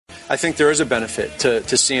I think there is a benefit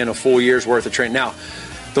to seeing a full year's worth of training. Now,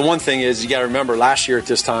 the one thing is, you got to remember, last year at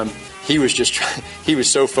this time, he was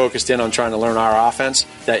so focused in on trying to learn our offense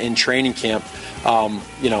that in training camp,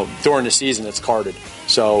 during the season, it's carded.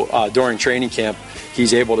 So during training camp,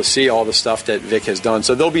 he's able to see all the stuff that Vic has done.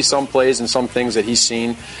 So there'll be some plays and some things that he's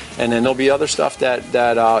seen, and then there'll be other stuff that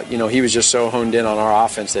he was just so honed in on our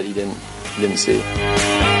offense that he didn't see.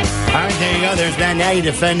 All right, there you go. There's Matt Nagy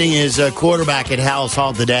defending his quarterback at Hallis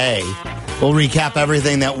Hall today. We'll recap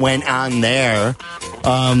everything that went on there.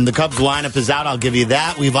 The Cubs lineup is out. I'll give you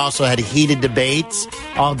that. We've also had heated debates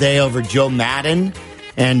all day over Joe Maddon,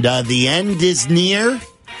 and the end is near.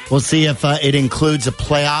 We'll see if it includes a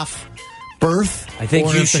playoff berth. I think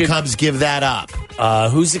or if the Cubs give that up.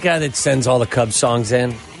 Who's the guy that sends all the Cubs songs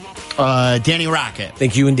in? Danny Rocket. I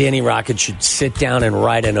think you and Danny Rocket should sit down and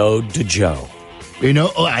write an ode to Joe.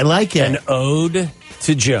 I like it. An ode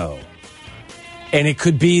to Joe. And it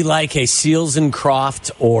could be like a Seals and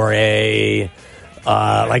Croft or a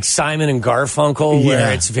like Simon and Garfunkel,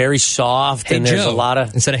 where it's very soft and there's a lot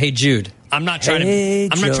of instead of Hey Jude. I'm not trying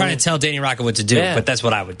to tell Danny Rocket what to do, but that's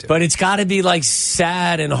what I would do. But it's got to be like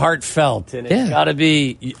sad and heartfelt, and it's got to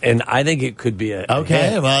be. And I think it could be a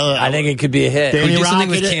hit. Well, I think it could be a hit. Danny Rocket, something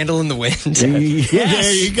with Candle in the Wind.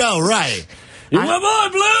 There you go. Right. You're my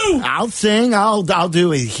boy, Blue. I'll sing. I'll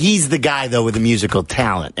do it. He's the guy, though, with the musical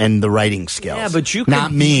talent and the writing skills. Yeah, but you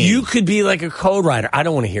not me. You could be like a code-writer. I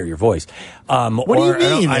don't want to hear your voice. What do you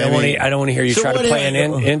mean? I don't want to hear you try to play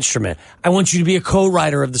an instrument. I want you to be a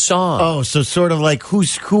co-writer of the song. Oh, so sort of like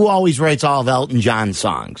who always writes all of Elton John's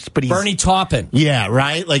songs? But Bernie Taupin. Yeah,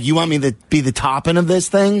 right? Like you want me to be the Taupin of this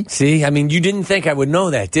thing? See, I mean, you didn't think I would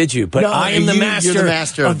know that, did you? But no, I am the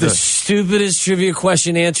master of the stupidest trivia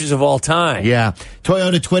question answers of all time. Yeah.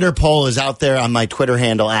 Toyota Twitter poll is out there on my Twitter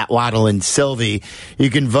handle, @Waddle and Sylvie.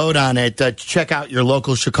 You can vote on it. Check out your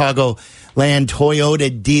local Chicagoland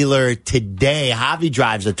Toyota dealer today. Javi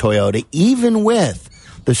drives a Toyota, even with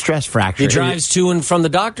the stress fracture. He drives to and from the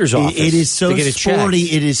doctor's office. It is so sporty.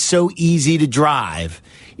 It is so easy to drive.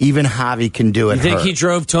 Even Javi can do it. You think he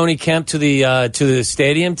drove Tony Kemp to the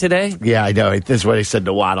stadium today? Yeah, I know. This is what he said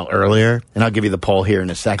to Waddle earlier, and I'll give you the poll here in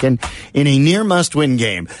a second. In a near must-win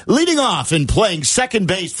game, leading off and playing second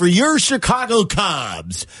base for your Chicago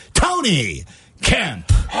Cubs, Tony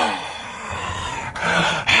Kemp.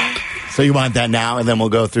 So you want that now, and then we'll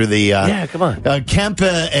go through the... yeah, come on. Kemp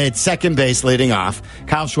at second base leading off.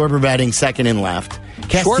 Kyle Schwarber batting second and left.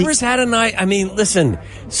 Schwarber's had a night... I mean, listen,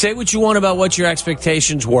 say what you want about what your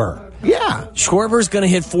expectations were. Yeah. Schwarber's going to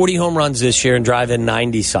hit 40 home runs this year and drive in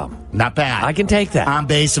 90-something. Not bad. I can take that. On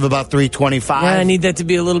base of about 325. Yeah, I need that to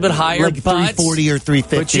be a little bit higher. Like 340 or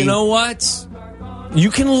 350. But you know what? You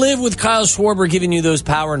can live with Kyle Schwarber giving you those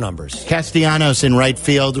power numbers. Castellanos in right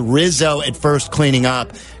field. Rizzo at first cleaning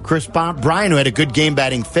up. Chris Bryant, who had a good game,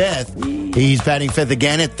 batting fifth. He's batting fifth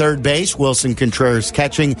again at third base. Wilson Contreras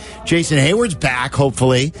catching. Jason Hayward's back,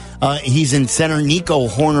 hopefully. He's in center. Nico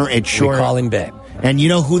Horner at short. We call him Babe. And you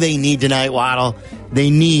know who they need tonight, Waddle? They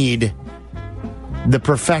need the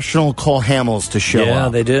professional Cole Hamels to show up. Yeah,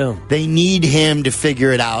 they do. They need him to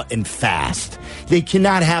figure it out and fast. They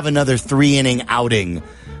cannot have another 3-inning outing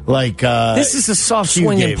like this is a soft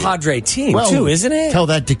swinging Padre team, too, isn't it? Tell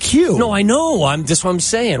that to Q. No, I know. That's what I'm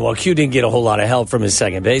saying. Well, Q didn't get a whole lot of help from his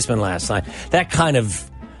second baseman last night. That kind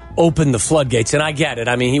of opened the floodgates, and I get it.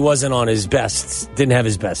 I mean, he wasn't on his best, didn't have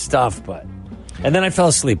his best stuff, but... And then I fell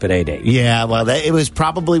asleep at 8:08. Yeah, well, it was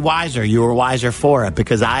probably wiser. You were wiser for it,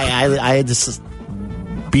 because I had to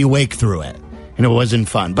be awake through it. And it wasn't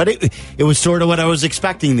fun. But it was sort of what I was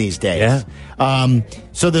expecting these days. Yeah.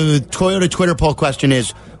 So the Toyota Twitter poll question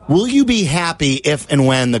is, will you be happy if and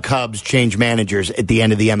when the Cubs change managers at the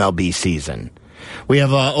end of the MLB season? We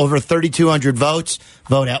have over 3,200 votes.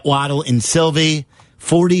 Vote at Waddle and Sylvie.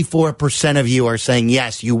 44% of you are saying,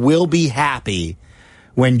 yes, you will be happy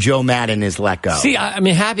when Joe Maddon is let go. See, I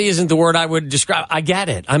mean, happy isn't the word I would describe. I get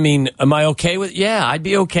it. I mean, am I okay with it? Yeah, I'd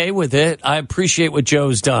be okay with it. I appreciate what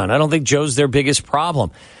Joe's done. I don't think Joe's their biggest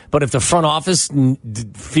problem. But if the front office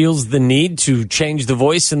feels the need to change the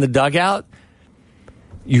voice in the dugout,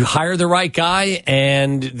 you hire the right guy,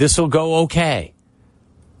 and this will go okay.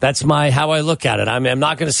 That's how I look at it. I mean, I'm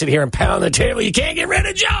not going to sit here and pound the table. You can't get rid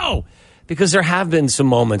of Joe. Because there have been some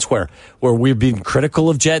moments where we've been critical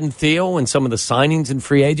of Jed and Theo and some of the signings in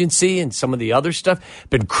free agency and some of the other stuff,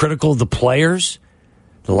 been critical of the players,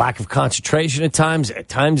 the lack of concentration at times. At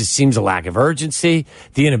times it seems a lack of urgency,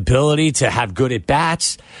 the inability to have good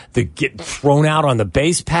at-bats, the get thrown out on the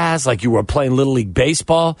base paths like you were playing Little League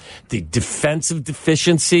Baseball, the defensive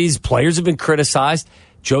deficiencies. Players have been criticized.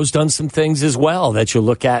 Joe's done some things as well that you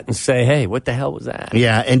look at and say, hey, what the hell was that?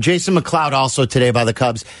 Yeah, and Jason McLeod also today by the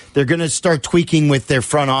Cubs. They're going to start tweaking with their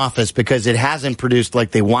front office because it hasn't produced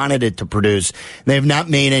like they wanted it to produce. They have not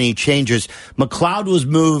made any changes. McLeod was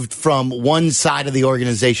moved from one side of the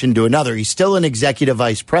organization to another. He's still an executive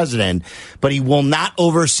vice president, but he will not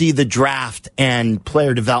oversee the draft and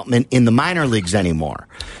player development in the minor leagues anymore.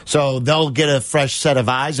 So they'll get a fresh set of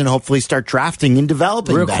eyes and hopefully start drafting and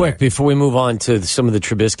developing Real better. quick, before we move on to some of the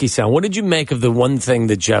Trubisky sound, what did you make of the one thing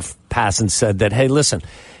that Jeff Passan said that, hey, listen,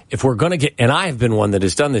 if we're going to get, and I have been one that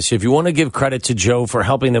has done this, if you want to give credit to Joe for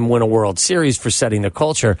helping them win a World Series, for setting the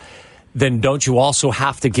culture, then don't you also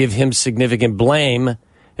have to give him significant blame?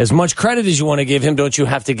 As much credit as you want to give him, don't you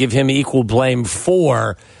have to give him equal blame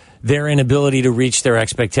for their inability to reach their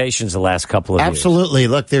expectations the last couple of years? Absolutely.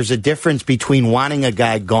 Look, there's a difference between wanting a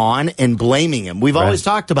guy gone and blaming him. We've always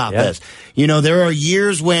talked about this. You know, there are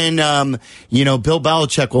years when, Bill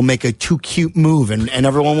Belichick will make a too cute move and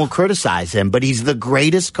everyone will criticize him, but he's the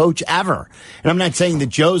greatest coach ever. And I'm not saying that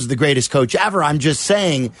Joe's the greatest coach ever. I'm just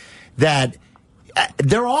saying that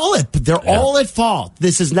they're all at fault.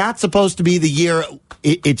 This is not supposed to be the year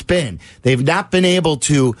it's been. They've not been able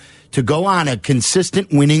to go on a consistent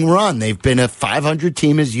winning run. They've been a 500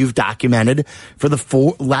 team, as you've documented, for the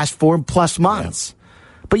last 4+ months.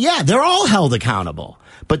 Yeah. But yeah, they're all held accountable.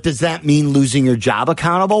 But does that mean losing your job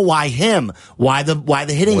accountable? Why him? Why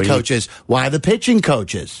the hitting coaches? Why the pitching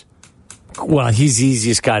coaches? Well, he's the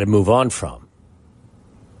easiest guy to move on from.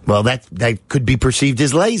 Well, that could be perceived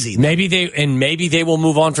as lazy. Maybe they will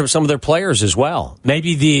move on from some of their players as well.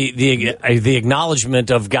 Maybe the acknowledgement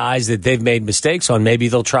of guys that they've made mistakes on, maybe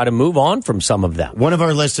they'll try to move on from some of them. One of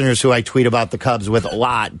our listeners who I tweet about the Cubs with a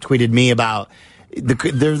lot tweeted me about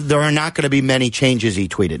there are not going to be many changes. He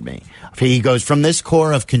tweeted me. He goes, from this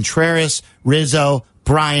core of Contreras, Rizzo,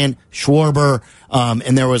 Bryant, Schwarber,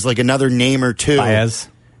 and there was like another name or two.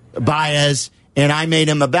 Baez. And I made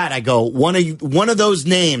him a bet. I go, one of those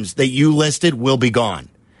names that you listed will be gone.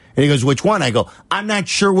 And he goes, which one? I go, I'm not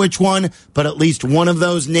sure which one, but at least one of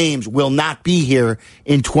those names will not be here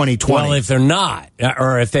in 2020. Well, if they're not,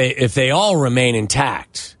 or if they all remain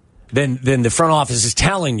intact, then the front office is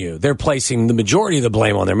telling you they're placing the majority of the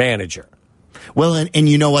blame on their manager. Well, and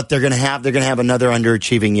you know what they're going to have? They're going to have another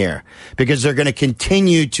underachieving year because they're going to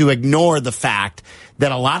continue to ignore the fact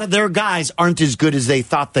that a lot of their guys aren't as good as they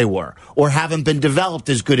thought they were or haven't been developed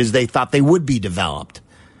as good as they thought they would be developed.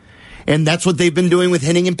 And that's what they've been doing with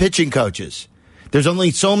hitting and pitching coaches. There's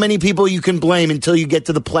only so many people you can blame until you get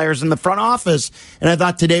to the players in the front office. And I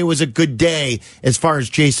thought today was a good day as far as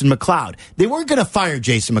Jason McLeod. They weren't going to fire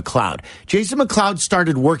Jason McLeod. Jason McLeod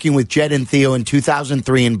started working with Jed and Theo in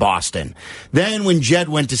 2003 in Boston. Then when Jed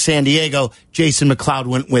went to San Diego, Jason McLeod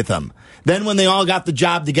went with him. Then when they all got the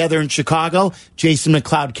job together in Chicago, Jason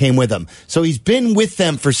McLeod came with them. So he's been with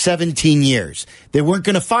them for 17 years. They weren't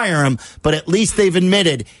going to fire him, but at least they've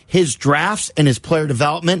admitted his drafts and his player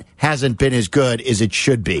development hasn't been as good as it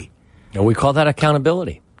should be. And we call that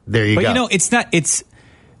accountability. There you go. But you know,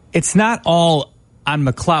 it's not all on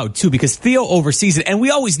McLeod too, because Theo oversees it. And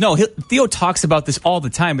we always know, Theo talks about this all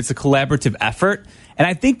the time. It's a collaborative effort. And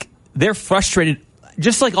I think they're frustrated,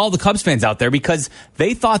 just like all the Cubs fans out there, because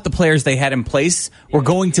they thought the players they had in place were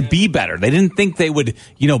going to be better. They didn't think they would,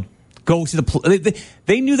 go to the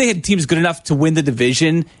they knew they had teams good enough to win the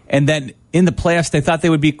division, and then in the playoffs they thought they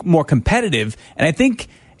would be more competitive. And I think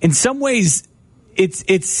in some ways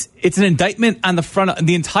it's an indictment on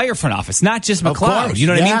the entire front office, not just McLeod. You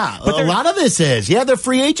know what I mean? But a lot of this is. Yeah, their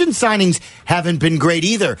free agent signings haven't been great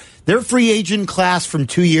either. Their free agent class from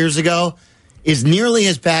 2 years ago is nearly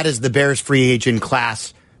as bad as the Bears free agent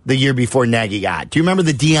class the year before Nagy got. Do you remember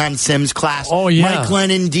the Deion Sims class? Oh, yeah. Mike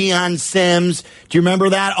Lennon, Deion Sims. Do you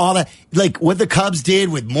remember that? All that, like what the Cubs did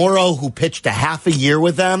with Morrow, who pitched a half a year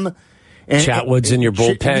with them. And Chatwood's in your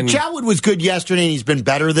bullpen. Chatwood was good yesterday, and he's been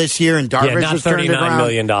better this year. And Darvish was turned around. $39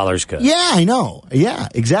 million good. Yeah, I know. Yeah,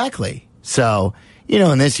 exactly. So,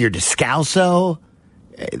 and this year, Descalso.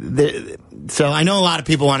 So I know a lot of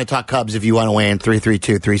people want to talk Cubs. If you want to weigh in,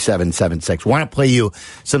 332-3776. Want to play you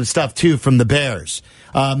some stuff, too, from the Bears.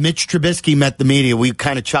 Mitch Trubisky met the media. We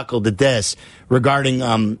kind of chuckled at this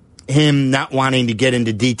regarding him not wanting to get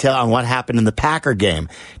into detail on what happened in the Packer game.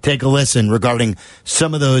 Take a listen regarding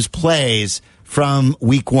some of those plays from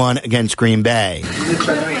Week 1 against Green Bay. Mitch,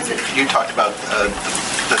 I know you talked about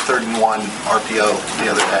the 3rd and 1 RPO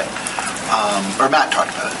the other day. Or Matt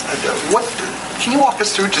talked about it. Can you walk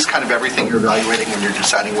us through just kind of everything you're evaluating when you're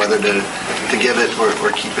deciding whether to give it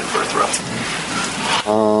or keep it for a throw?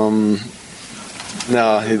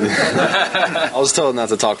 No, I was told not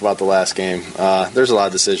to talk about the last game. There's a lot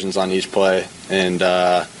of decisions on each play, and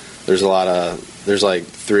there's like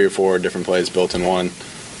 3 or 4 different plays built in one.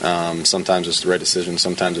 Sometimes it's the right decision,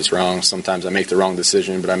 sometimes it's wrong. Sometimes I make the wrong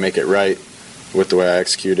decision, but I make it right with the way I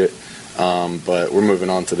execute it. But we're moving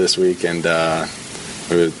on to this week, and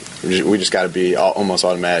we just got to be almost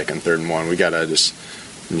automatic on 3rd and 1. We got to just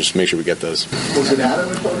make sure we get those. Was it Adam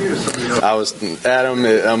who told you or somebody else? I was Adam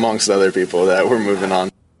amongst other people that we're moving on.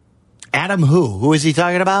 Adam who? Who is he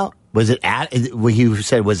talking about? Was it he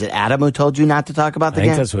said, was it Adam who told you not to talk about the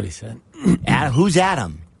game? I think that's what he said. Adam, who's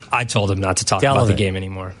Adam? I told him not to talk about the game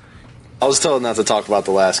anymore. I was told not to talk about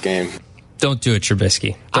the last game. Don't do it,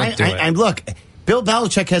 Trubisky. Don't do it. Look, Bill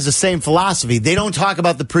Belichick has the same philosophy. They don't talk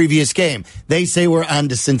about the previous game. They say we're on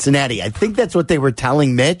to Cincinnati. I think that's what they were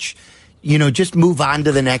telling Mitch. Just move on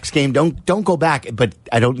to the next game. Don't go back. But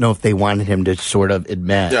I don't know if they wanted him to sort of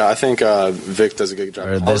admit. Yeah, I think Vic does a good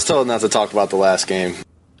job. I was told not to talk about the last game. You're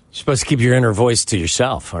supposed to keep your inner voice to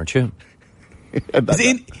yourself, aren't you?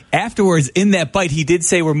 Afterwards, in that bite, he did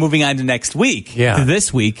say we're moving on to next week. Yeah. To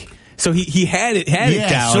this week. So he had it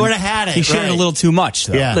down. Sort of had it. He shared a little too much,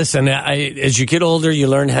 though. Yeah. Listen, as you get older, you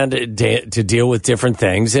learn how to deal with different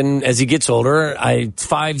things. And as he gets older,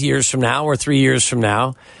 5 years from now or 3 years from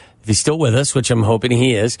now, if he's still with us, which I'm hoping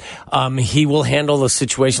he is, he will handle a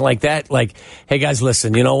situation like that. Like, hey, guys,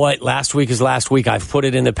 listen, you know what? Last week is last week. I've put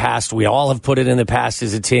it in the past. We all have put it in the past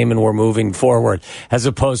as a team, and we're moving forward. As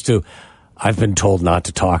opposed to, I've been told not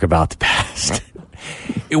to talk about the past.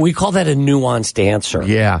 We call that a nuanced answer.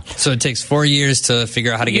 Yeah. So it takes 4 years to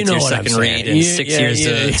figure out how to get to your second read and 6 years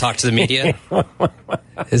to talk to the media?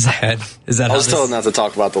 Is that I was told not to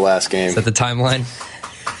talk about the last game. Is that the timeline?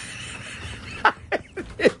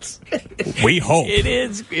 We hope. It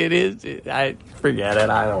is. I forget it.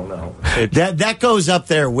 I don't know. That goes up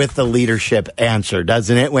there with the leadership answer,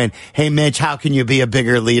 doesn't it? When, hey, Mitch, how can you be a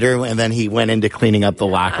bigger leader? And then he went into cleaning up the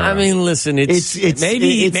locker room. I mean, listen, it's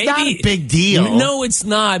maybe not a big deal. No, it's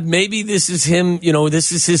not. Maybe this is him.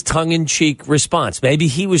 This is his tongue-in-cheek response. Maybe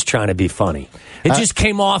he was trying to be funny. It just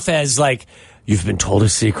came off as like, you've been told a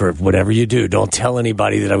secret. Whatever you do, don't tell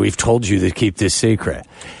anybody that we've told you to keep this secret.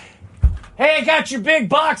 Hey, I got your big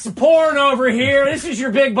box of porn over here. This is your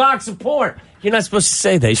big box of porn. You're not supposed to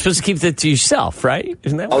say that. You're supposed to keep that to yourself, right?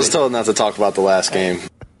 Isn't that? I was told not to talk about the last game.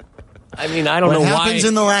 I mean, I don't know why. What happens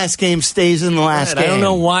in the last game stays in the last game. I don't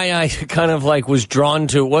know why I kind of was drawn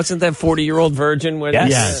to. Wasn't that 40-year-old virgin?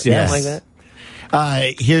 Yes. Like that.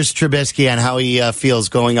 Here's Trubisky on how he feels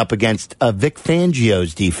going up against Vic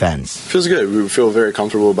Fangio's defense. Feels good. We feel very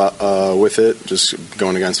comfortable with it. Just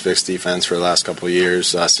going against Vic's defense for the last couple of years,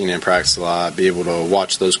 seen it in practice a lot. Be able to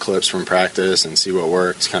watch those clips from practice and see what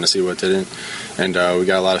worked, kind of see what didn't. And we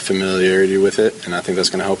got a lot of familiarity with it, and I think that's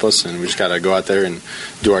going to help us. And we just got to go out there and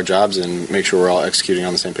do our jobs and make sure we're all executing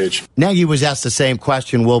on the same page. Nagy was asked the same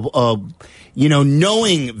question. Will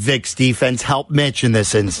knowing Vic's defense help Mitch in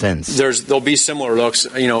this instance? There'll be similar looks.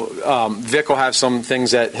 Vic will have some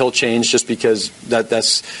things that he'll change just because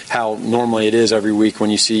that's how normally it is every week when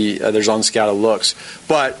you see there's unscouted looks.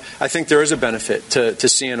 But I think there is a benefit to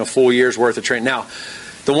seeing a full year's worth of training. Now,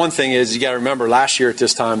 the one thing is you got to remember last year at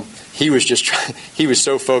this time he was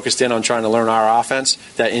so focused in on trying to learn our offense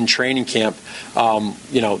that in training camp,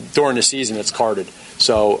 during the season it's carded.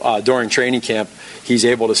 So during training camp, he's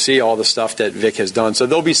able to see all the stuff that Vic has done. So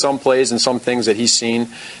there'll be some plays and some things that he's seen,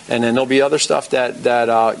 and then there'll be other stuff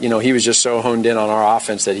that he was just so honed in on our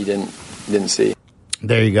offense that he didn't see.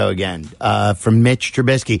 There you go again from Mitch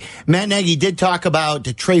Trubisky. Matt Nagy did talk about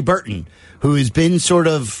Trey Burton, who has been sort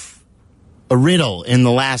of a riddle in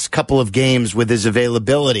the last couple of games with his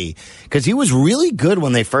availability, because he was really good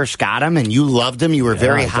when they first got him, and you loved him. You were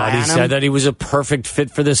very high on him. He said that he was a perfect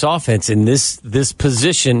fit for this offense, and this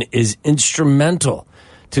position is instrumental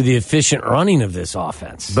to the efficient running of this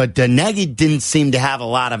offense. But Nagy didn't seem to have a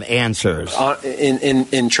lot of answers.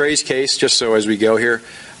 In Trey's case, just so as we go here,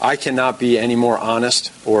 I cannot be any more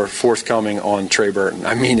honest or forthcoming on Trey Burton.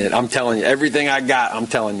 I mean it. I'm telling you everything I got. I'm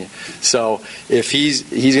telling you. So if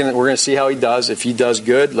we're gonna see how he does. If he does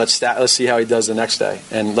good, let's see how he does the next day,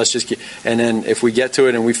 and let's just and then if we get to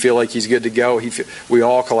it and we feel like he's good to go, we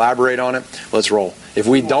all collaborate on it. Let's roll. If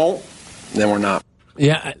we don't, then we're not.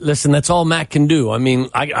 Yeah, listen, that's all Matt can do. I mean,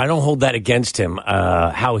 I don't hold that against him.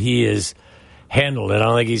 How he is handled it.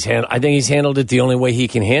 I think he's handled it the only way he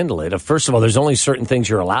can handle it. First of all, there's only certain things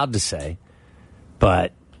you're allowed to say,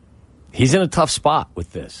 but he's in a tough spot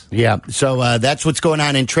with this. Yeah, so that's what's going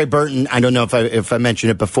on. And Trey Burton, I don't know if I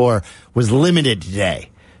mentioned it before, was limited today.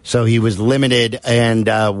 So he was limited,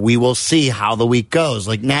 and we will see how the week goes.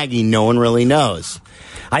 Like Nagy, no one really knows.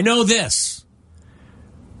 I know this.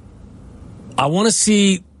 I want to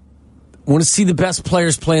see the best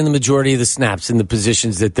players playing the majority of the snaps in the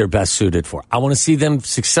positions that they're best suited for. I want to see them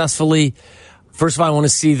successfully. First of all, I want to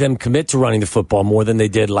see them commit to running the football more than they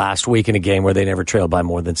did last week in a game where they never trailed by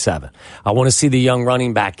more than 7. I want to see the young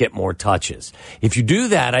running back get more touches. If you do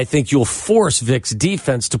that, I think you'll force Vic's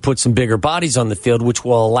defense to put some bigger bodies on the field, which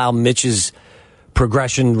will allow Mitch's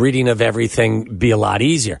progression, reading of everything, be a lot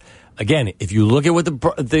easier. Again, if you look at what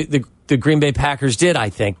the Green Bay Packers did, I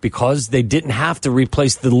think, because they didn't have to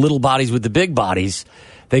replace the little bodies with the big bodies,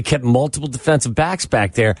 they kept multiple defensive backs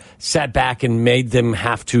back there, sat back and made them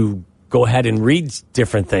have to go ahead and read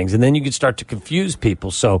different things, and then you can start to confuse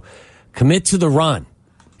people. So commit to the run,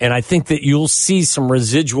 and I think that you'll see some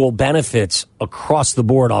residual benefits across the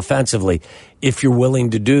board offensively if you're willing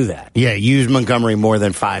to do that. Yeah, use Montgomery more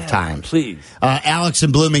than 5 times. Please. Alex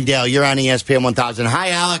in Bloomingdale, you're on ESPN 1000. Hi,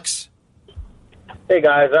 Alex. Hey,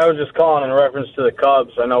 guys. I was just calling in reference to the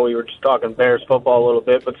Cubs. I know we were just talking Bears football a little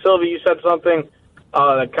bit, but Sylvia, you said something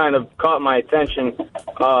that kind of caught my attention.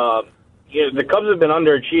 The Cubs have been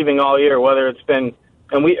underachieving all year, whether it's been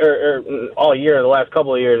all year, the last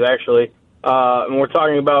couple of years, actually. And we're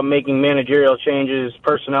talking about making managerial changes,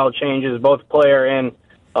 personnel changes, both player and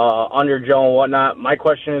under Joe and whatnot. My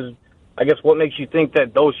question is, I guess, what makes you think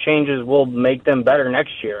that those changes will make them better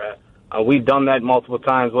next year? We've done that multiple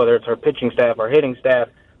times, whether it's our pitching staff, our hitting staff,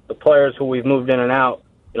 the players who we've moved in and out.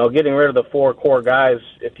 Getting rid of the 4 core guys,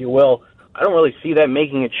 if you will. I don't really see that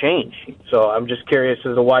making a change. So I'm just curious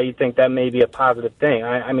as to why you think that may be a positive thing.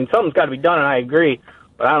 I mean, something's got to be done, and I agree,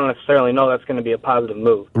 but I don't necessarily know that's going to be a positive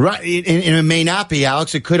move. Right, and it may not be,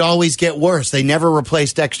 Alex. It could always get worse. They never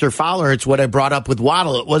replaced Dexter Fowler. It's what I brought up with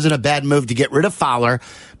Waddle. It wasn't a bad move to get rid of Fowler,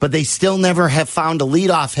 but they still never have found a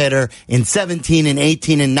leadoff hitter in 17 and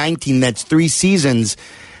 18 and 19. That's 3 seasons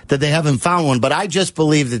that they haven't found one. But I just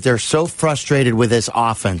believe that they're so frustrated with this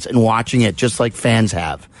offense and watching it just like fans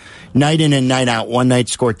have. Night in and night out. One night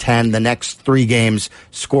score 10. The next 3 games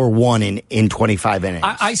score 1 in 25 innings.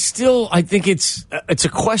 I think it's a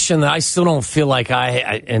question that I still don't feel like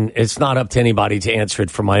and it's not up to anybody to answer it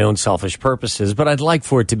for my own selfish purposes, but I'd like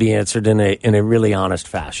for it to be answered in a really honest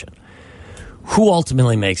fashion. Who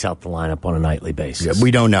ultimately makes out the lineup on a nightly basis? Yeah,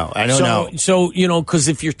 we don't know. I don't know. So, because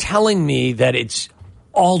if you're telling me that it's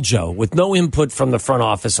all Joe with no input from the front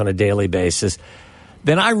office on a daily basis,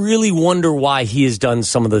 then I really wonder why he has done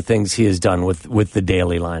some of the things he has done with the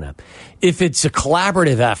daily lineup. If it's a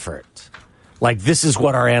collaborative effort, like this is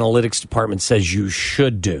what our analytics department says you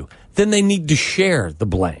should do, then they need to share the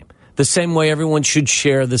blame. The same way everyone should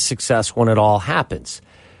share the success when it all happens.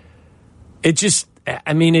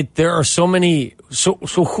 There are so many. So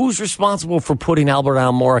who's responsible for putting Albert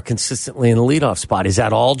Almora consistently in the leadoff spot? Is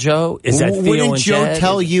that all Joe? Is that Theo Wouldn't and Joe Ted?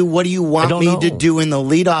 tell you what do you want me to do in the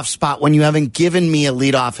leadoff spot when you haven't given me a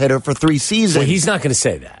leadoff hitter for 3 seasons? Well, he's not going to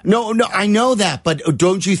say that. No, I know that, but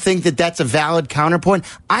don't you think that that's a valid counterpoint?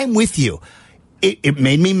 I'm with you. It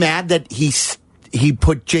made me mad that he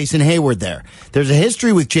put Jason Hayward there. There's a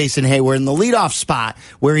history with Jason Hayward in the leadoff spot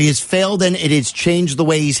where he has failed and it has changed the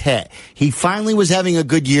way he's hit. He finally was having a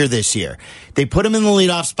good year this year. They put him in the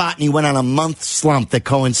leadoff spot and he went on a month slump that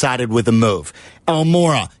coincided with a move.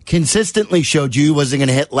 Almora consistently showed you he wasn't going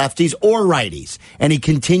to hit lefties or righties, and he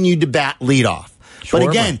continued to bat leadoff. Sure, but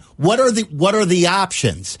again, what are the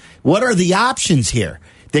options? What are the options here?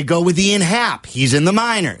 They go with Ian Happ. He's in the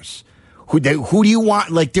minors. Who do you want?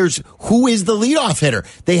 Who is the leadoff hitter?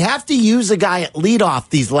 They have to use a guy at leadoff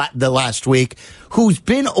the last week who's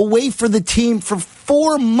been away for the team for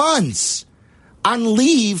 4 months on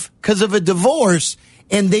leave because of a divorce,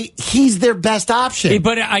 and he's their best option.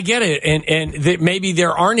 But I get it, and maybe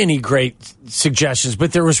there aren't any great suggestions,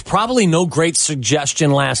 but there was probably no great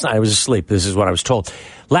suggestion last night. I was asleep. This is what I was told.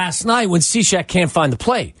 Last night when Cishek can't find the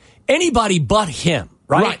plate, anybody but him.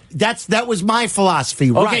 Right. That was my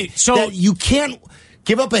philosophy. Okay, right. so that you can't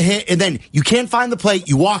give up a hit and then you can't find the plate.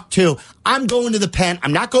 You walk 2. I'm going to the pen.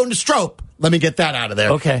 I'm not going to Strope. Let me get that out of there.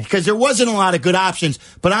 Okay. Because there wasn't a lot of good options,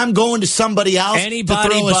 but I'm going to somebody else to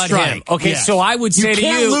throw a strike. Him. Okay, so I would say to you,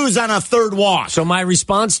 you can't lose on a 3rd walk. So my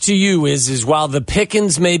response to you is while the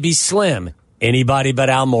pickings may be slim, anybody but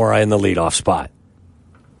Almora in the leadoff spot.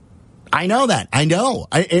 I know that. I know.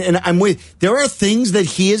 And I'm with. There are things that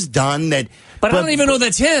he has done that. But I don't even know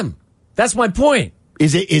that's him. That's my point.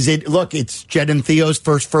 Is it? Look, it's Jed and Theo's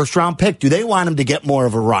first round pick. Do they want him to get more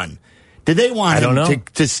of a run? Do they want him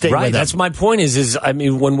to stay with them? That's my point.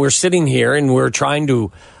 When we're sitting here and we're trying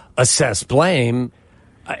to assess blame,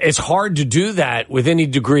 it's hard to do that with any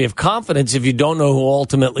degree of confidence if you don't know who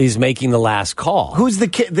ultimately is making the last call. Who's the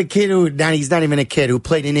kid? The kid who now he's not even a kid who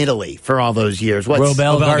played in Italy for all those years.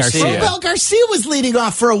 Robel Garcia. Robel Garcia was leading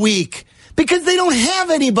off for a week. Because they don't have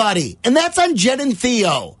anybody. And that's on Jed and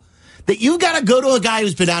Theo. That you've got to go to a guy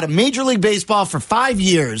who's been out of Major League Baseball for 5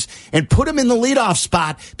 years and put him in the leadoff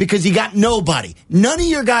spot because he got nobody. None of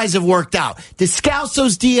your guys have worked out.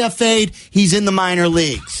 Descalso's DFA'd. He's in the minor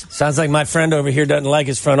leagues. Sounds like my friend over here doesn't like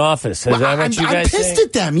his front office. Is that what you guys I'm pissed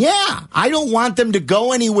at them, yeah. I don't want them to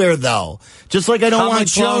go anywhere, though. Just like I don't want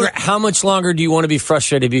Joe. How much longer do you want to be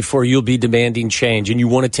frustrated before you'll be demanding change and you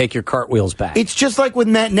want to take your cartwheels back? It's just like with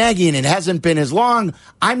Matt Nagy, and it hasn't been as long.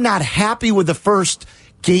 I'm not happy with the first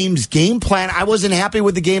game's game plan. I wasn't happy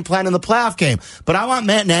with the game plan in the playoff game, but I want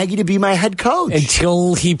Matt Nagy to be my head coach.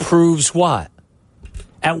 Until he proves what?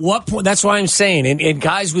 At what point? That's why I'm saying, and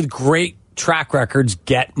guys with great track records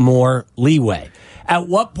get more leeway. At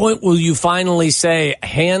what point will you finally say,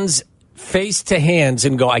 hands, face to hands,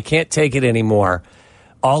 and go, I can't take it anymore.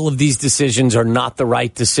 All of these decisions are not the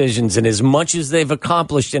right decisions. And as much as they've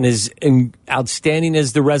accomplished and as outstanding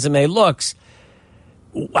as the resume looks,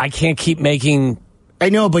 I can't keep making... I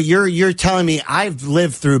know, but you're telling me I've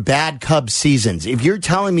lived through bad Cubs seasons. If you're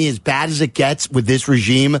telling me as bad as it gets with this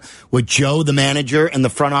regime, with Joe, the manager, and the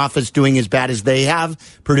front office doing as bad as they have,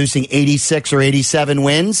 producing 86 or 87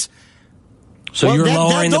 wins... So you're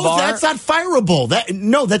lowering the bar? That's not fireable.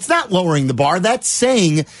 That's not lowering the bar. That's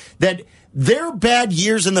saying that their bad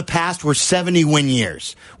years in the past were 70-win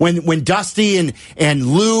years. When Dusty and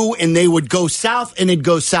Lou and they would go south, and it'd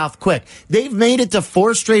go south quick. They've made it to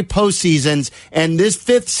 4 straight postseasons, and this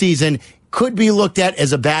 5th season could be looked at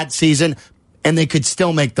as a bad season, and they could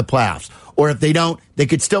still make the playoffs. Or if they don't, they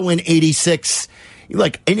could still win 86.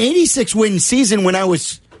 Like an 86-win season when I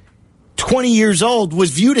was 20 years old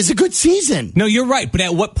was viewed as a good season. No, you're right. But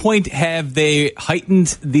at what point have they heightened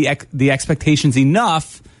the expectations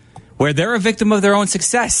enough where they're a victim of their own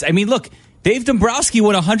success? I mean, look, Dave Dombrowski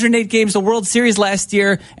won 108 games of the World Series last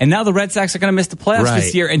year, and now the Red Sox are going to miss the playoffs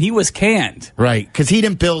this year, and he was canned. Right, because he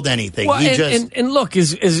didn't build anything. Well, and look,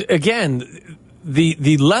 is again,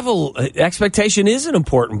 the level expectation is an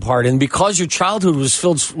important part, and because your childhood was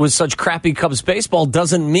filled with such crappy Cubs baseball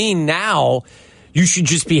doesn't mean now you should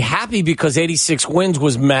just be happy because 86 wins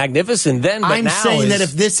was magnificent then. But I'm saying that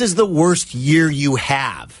if this is the worst year you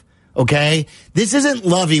have, okay? This isn't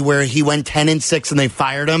Lovey where he went 10-6 and they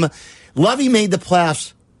fired him. Lovey made the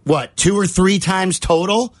playoffs, 2 or 3 times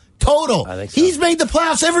total? Total. I think so. He's made the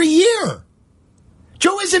playoffs every year.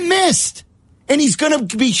 Joe hasn't missed. And he's going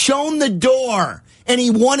to be shown the door. And he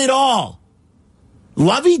won it all.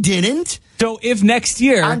 Lovey didn't. So if next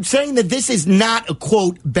year... I'm saying that this is not a,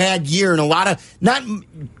 quote, bad year. And a lot of... Not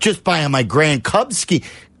just by my grand Cubs scheme.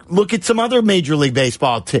 Look at some other Major League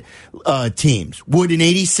Baseball teams. Would an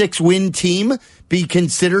 86-win team be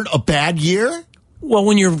considered a bad year? Well,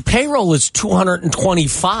 when your payroll is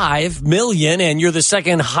 $225 million and you're the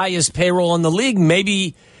second highest payroll in the league,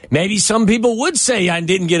 maybe some people would say I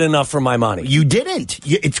didn't get enough for my money. You didn't.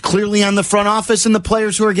 It's clearly on the front office and the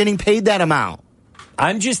players who are getting paid that amount.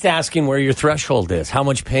 I'm just asking where your threshold is. How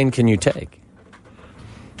much pain can you take?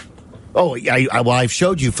 Oh, I've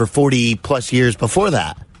showed you for 40-plus years before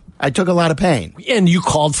that. I took a lot of pain. And you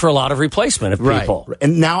called for a lot of replacement of people. Right.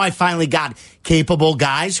 And now I finally got capable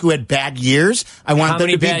guys who had bad years. I want them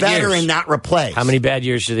to be better and not replace. How many bad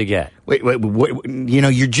years did they get? Wait.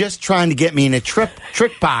 You're just trying to get me in a trick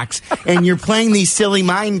box, and you're playing these silly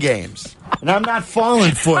mind games. And I'm not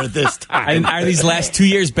falling for it this time. And are these last 2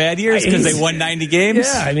 years bad years because they won 90 games?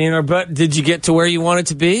 Yeah, I mean, but did you get to where you wanted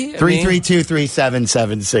to be?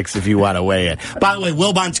 332-3776 if you want to weigh in. By the way,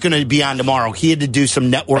 Wilbon's going to be on tomorrow. He had to do some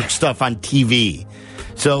network stuff on TV.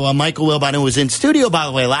 So Michael Wilbon, who was in studio, by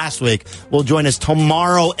the way, last week, will join us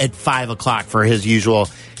tomorrow at 5 o'clock for his usual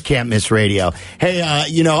Can't Miss Radio. Hey,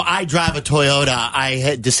 I drive a Toyota. I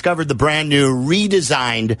had discovered the brand new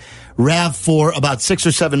redesigned RAV4 about 6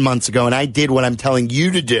 or 7 months ago, and I did what I'm telling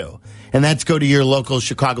you to do. And that's go to your local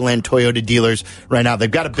Chicagoland Toyota dealers right now. They've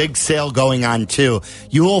got a big sale going on, too.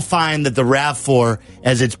 You will find that the RAV4,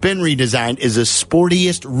 as it's been redesigned, is the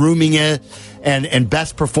sportiest, roomingest, and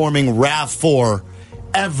best-performing RAV4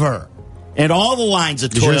 ever. And all the lines of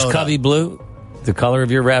Toyota. Is yours Cubby blue? The color of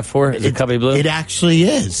your RAV4? Is it Cubby blue? It actually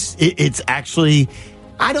is. It's actually...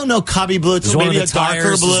 I don't know Cubby blue. It's maybe a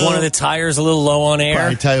darker blue. Is one of the tires a little low on air?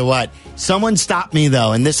 But I tell you what. Someone stopped me,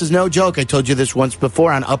 though, and this is no joke. I told you this once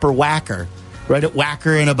before on Upper Wacker. Right at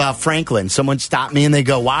Wacker and about Franklin. Someone stopped me, and they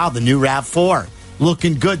go, wow, the new RAV4.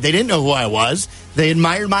 Looking good. They didn't know who I was. They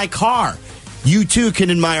admired my car. You too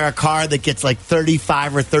can admire a car that gets like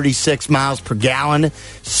 35 or 36 miles per gallon.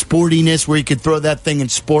 Sportiness where you could throw that thing in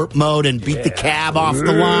sport mode and beat the cab off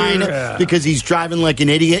the line because he's driving like an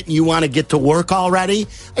idiot and you want to get to work already.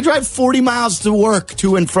 I drive 40 miles to work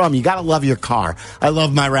to and from. You got to love your car. I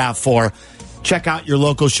love my RAV4. Check out your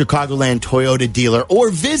local Chicagoland Toyota dealer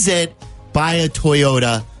or visit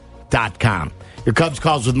buyatoyota.com. Your Cubs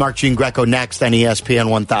calls with Mark Giangreco next on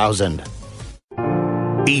ESPN 1000.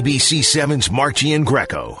 ABC7's Mark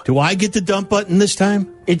Giangreco. Do I get the dump button this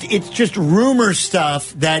time? It's just rumor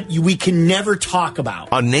stuff that we can never talk about.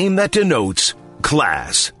 A name that denotes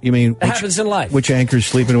class. You mean it happens in life? Which anchor's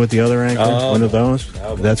sleeping with the other anchor? One of those?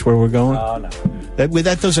 That's where we're going? Oh, no.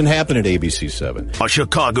 That doesn't happen at ABC7. A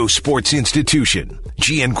Chicago sports institution.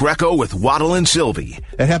 Giangreco with Waddle and Sylvie.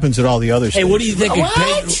 That happens at all the other stations. Hey, what do you think?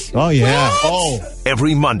 Oh, yeah. What? Oh.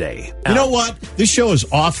 Every Monday. You know what? This show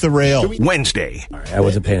is off the rail. Wednesday. All right, I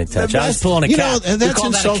wasn't paying attention. I was pulling a cat. That's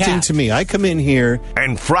insulting to me. I come in here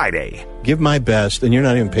and Friday. Give my best, and you're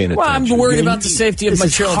not even paying attention. Well, I'm worried about the safety of my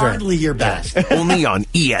children. Hardly your best. Only on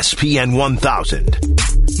ESPN 1000.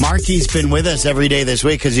 Marky's been with us every day this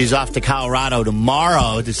week because he's off to Colorado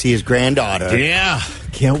tomorrow to see his granddaughter. Yeah.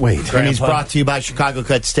 Can't wait. And he's brought to you by Chicago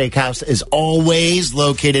Cut Steakhouse, as always,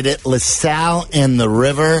 located at LaSalle and the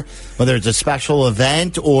River. Whether it's a special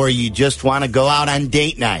event or you just want to go out on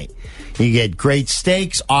date night. You get great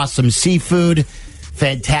steaks, awesome seafood,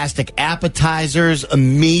 fantastic appetizers,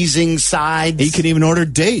 amazing sides. You can even order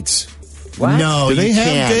dates. What? No, do they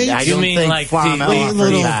have dates? I don't mean think like the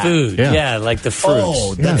little food? Yeah, like the fruits.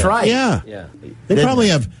 Oh, that's right. Yeah. They probably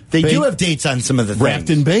have. They do have dates on some of the things. Wrapped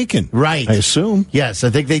in bacon. Right. I assume. Yes, I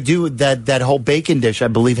think they do. That whole bacon dish, I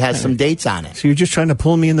believe, has some dates on it. So you're just trying to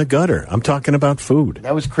pull me in the gutter. I'm talking about food.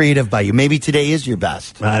 That was creative by you. Maybe today is your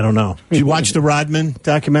best. I don't know. Did you watch the Rodman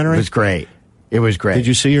documentary? It was great. It was great. Did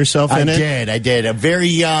you see yourself in it? I did. A very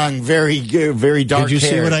young, very dark. Did you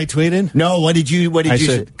see what I tweeted? No. What did you? I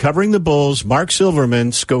said, covering the Bulls, Mark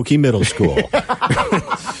Silverman, Skokie Middle School.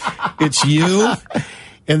 It's you,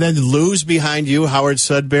 and then Lou's behind you. Howard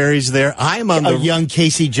Sudbury's there. I'm on the young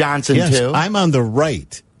Casey Johnson too. I'm on the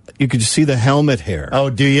right. You could see the helmet hair. Oh,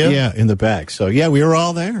 do you? Yeah, in the back. So, yeah, we were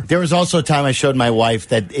all there. There was also a time I showed my wife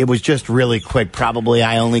that it was just really quick. Probably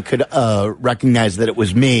I only could recognize that it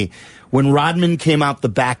was me. When Rodman came out the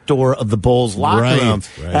back door of the Bulls locker room,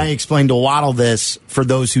 I explained to Waddle this for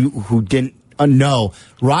those who didn't know.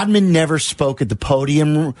 Rodman never spoke at the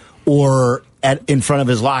podium or in front of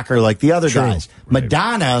his locker like the other guys. Right.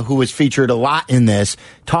 Madonna, who was featured a lot in this,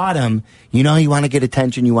 taught him, you want to get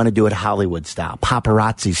attention, you want to do it Hollywood style,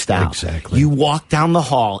 paparazzi style. Exactly. You walk down the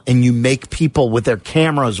hall and you make people with their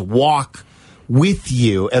cameras walk with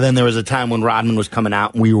you. And then there was a time when Rodman was coming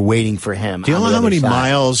out and we were waiting for him. Do you know how many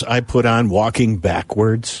miles I put on walking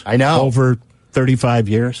backwards? I know. Over 35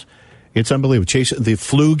 years. It's unbelievable. Chase, the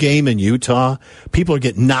flu game in Utah, people are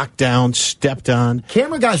getting knocked down, stepped on.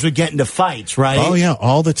 Camera guys would get into fights, right? Oh, yeah,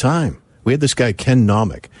 all the time. We had this guy, Ken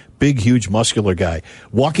Nomick, big, huge, muscular guy,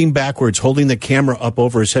 walking backwards, holding the camera up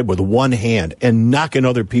over his head with one hand and knocking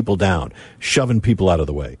other people down, shoving people out of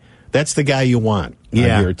the way. That's the guy you want on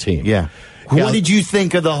your team. Yeah. What did you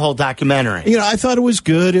think of the whole documentary? I thought it was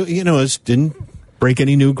good. It didn't break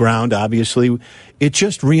any new ground, obviously. It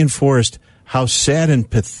just reinforced how sad and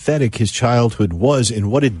pathetic his childhood was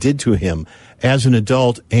and what it did to him as an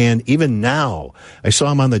adult. And even now, I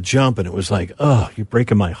saw him on the jump, and it was like, oh, you're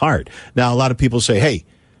breaking my heart. Now, a lot of people say, hey,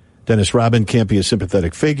 Dennis Rodman can't be a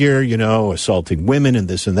sympathetic figure, assaulting women and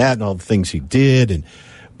this and that and all the things he did.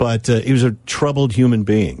 But he was a troubled human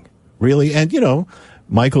being, really. And,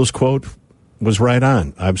 Michael's quote was right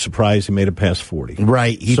on. I'm surprised he made it past 40.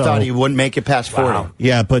 Right. He thought he wouldn't make it past 40. Wow.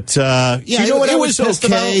 Yeah, but it was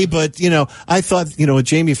okay. But, I thought, with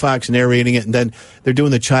Jamie Foxx narrating it, and then they're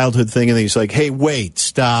doing the childhood thing, and he's like, hey, wait,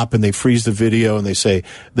 stop. And they freeze the video, and they say,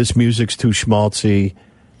 this music's too schmaltzy.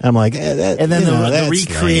 I'm like, and then the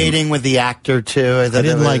recreating with the actor, too. I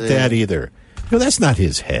didn't like that either. That's not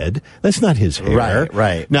his head. That's not his hair.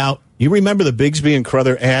 Right. Now, you remember the Bigsby and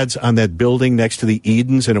Crowther ads on that building next to the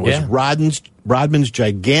Edens, and it was Rodman's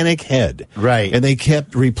gigantic head. Right. And they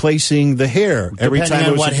kept replacing the hair every time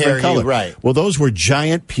it was a different color. Right. Well, those were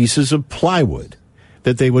giant pieces of plywood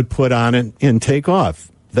that they would put on and take off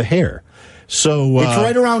the hair. So it's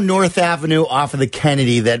right around North Avenue off of the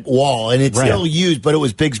Kennedy, that wall, and it's still used, but it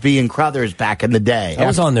was Bigsby and Crothers back in the day. I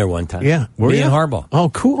was on there one time. Yeah. Me and Harbaugh. Oh,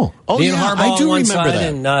 cool. Oh, Me and Harbaugh I do on one remember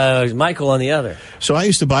side that. and Michael on the other. So I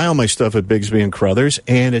used to buy all my stuff at Bigsby and Crothers,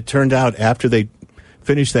 and it turned out after they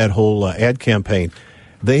finished that whole ad campaign,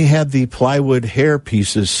 they had the plywood hair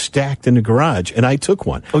pieces stacked in the garage, and I took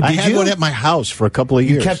one. Oh, I had one at my house for a couple of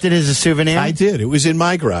years. You kept it as a souvenir? I did. It was in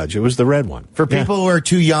my garage. It was the red one. For people who are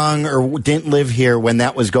too young or didn't live here when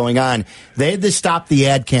that was going on, they had to stop the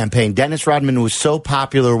ad campaign. Dennis Rodman was so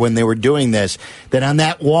popular when they were doing this that on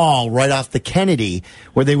that wall right off the Kennedy,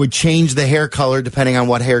 where they would change the hair color depending on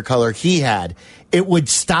what hair color he had, it would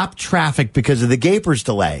stop traffic because of the Gapers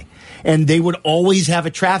delay. And they would always have a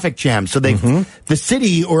traffic jam. So the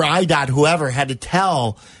city or IDOT, whoever, had to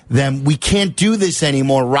tell them, we can't do this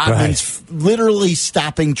anymore. Rodman's literally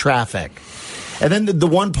stopping traffic. And then the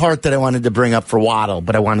one part that I wanted to bring up for Waddle,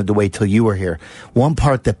 but I wanted to wait till you were here. One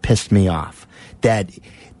part that pissed me off, that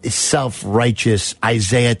self-righteous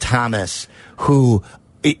Isaiah Thomas, who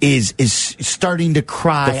is starting to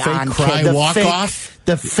cry. The fake cry walk-off?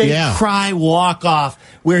 The fake cry walk-off,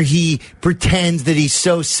 where he pretends that he's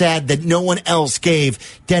so sad that no one else gave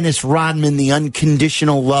Dennis Rodman the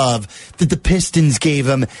unconditional love that the Pistons gave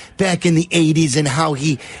him back in the 80s, and how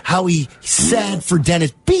he sad for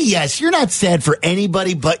Dennis. BS, you're not sad for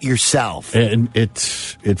anybody but yourself. And it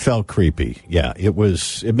felt creepy. Yeah,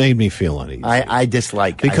 it made me feel uneasy. I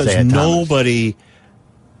dislike because Isaiah Thomas.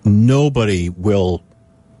 nobody will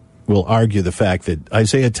argue the fact that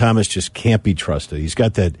Isaiah Thomas just can't be trusted. He's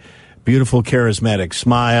got that beautiful, charismatic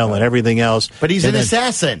smile and everything else. But he's an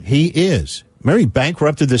assassin. He is. Mary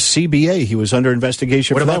bankrupted the CBA. He was under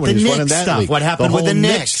investigation for that when he was running that league. What happened with the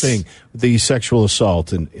Knicks thing? The sexual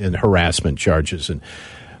assault and harassment charges. And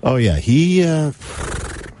he,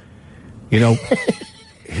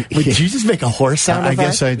 Did you just make a horse sound effect? I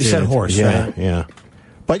guess I did. You said horse, right? Yeah.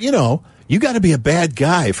 But, you got to be a bad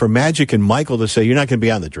guy for Magic and Michael to say you're not going to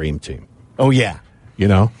be on the Dream Team. Oh, yeah.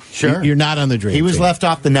 Sure. You're not on the Dream Team. He was left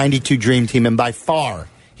off the 92 Dream Team, and by far,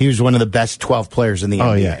 he was one of the best 12 players in the NBA.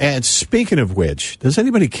 Oh, yeah. And speaking of which, does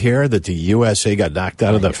anybody care that the USA got knocked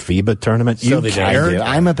out of the FIBA tournament? So you care?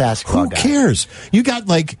 I'm a basketball guy. Who cares? You got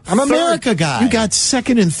I'm an America guy. You got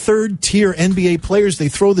second and third tier NBA players. They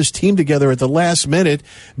throw this team together at the last minute.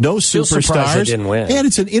 No superstars. They didn't win. And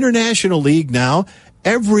it's an international league now.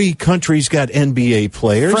 Every country's got NBA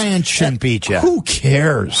players. France shouldn't beat you. Who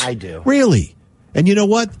cares? I do. Really? And you know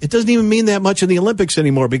what? It doesn't even mean that much in the Olympics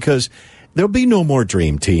anymore because there'll be no more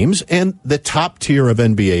dream teams, and the top tier of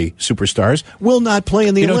NBA superstars will not play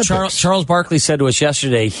in the Olympics. Charles Barkley said to us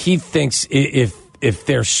yesterday, he thinks if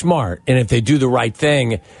they're smart and if they do the right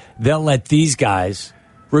thing, they'll let these guys,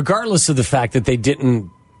 regardless of the fact that they didn't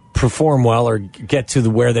perform well or get to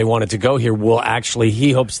where they wanted to go here,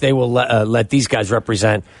 he hopes they will let these guys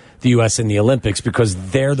represent the U.S. in the Olympics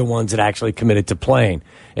because they're the ones that actually committed to playing,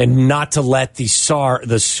 and not to let the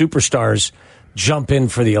superstars jump in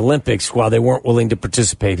for the Olympics while they weren't willing to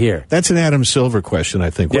participate here. That's an Adam Silver question,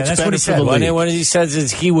 I think. That's what he said. What he says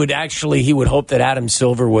is he would hope that Adam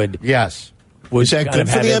Silver would. Yes. Is that good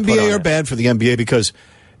for the NBA or bad for the NBA? Because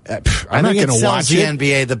I'm not going to watch the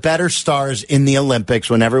NBA. The better stars in the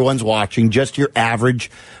Olympics when everyone's watching, just your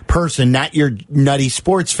average person, not your nutty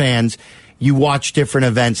sports fans. You watch different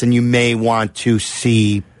events and you may want to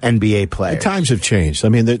see NBA players. The times have changed. I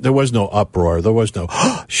mean, there was no uproar. There was no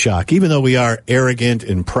shock. Even though we are arrogant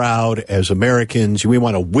and proud as Americans, we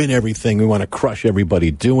want to win everything. We want to crush everybody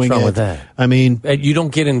doing What's wrong it. with that? I mean, you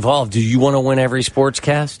don't get involved. Do you want to win every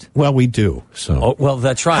sportscast? Well, we do. So, well,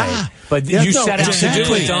 that's right. But you set out to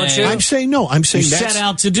do it, don't you? I'm saying no. I'm saying you set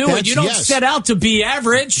out to do it. You don't set out to be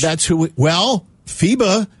average. That's who.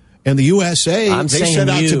 FIBA. And the USA, they set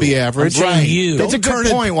out to be average. Right. That's a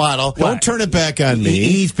good point, Waddle. Don't turn it back on me.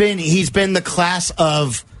 He's been the class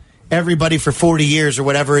of everybody for 40 years or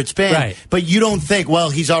whatever it's been. Right. But you don't think,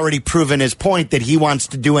 he's already proven his point that he wants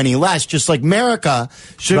to do any less, just like America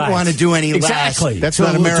shouldn't want to do any less. Exactly. That's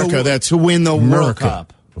not America. That's to win the World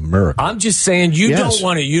Cup. America. I'm just saying you don't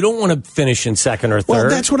want to finish in second or third. Well,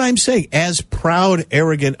 that's what I'm saying. As proud,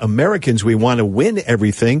 arrogant Americans, we want to win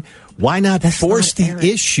everything. Why not force the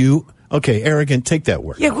issue? Okay, arrogant, take that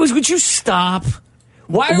word. Yeah, would you stop?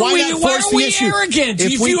 Why are we arrogant?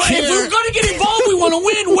 If we're going to get involved, we want to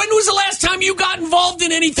win. When was the last time you got involved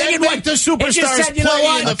in anything? And like the superstars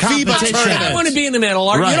play in the FIBA tournament. I want to be in the middle.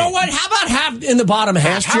 Right. You know what? How about half in the bottom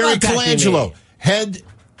half? Ask Jerry Colangelo.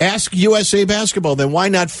 Ask USA Basketball. Then why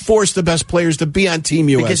not force the best players to be on Team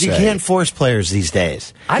USA? Because you can't force players these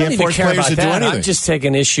days. I don't even care about that. I'm just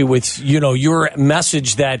taking issue with your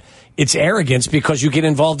message that it's arrogance because you get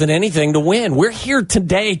involved in anything to win. We're here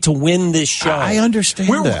today to win this show. I understand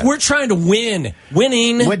that. We're trying to win.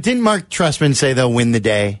 Winning. What didn't Mark Trustman say, though, win the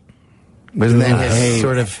day? Wasn't that his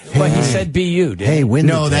sort of... Well, he said BU, didn't Hey, win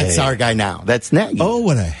No, the day. that's our guy now. That's Nagy. Oh,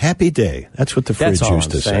 what a happy day. That's what the fridge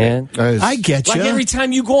used to say. I get you. Like every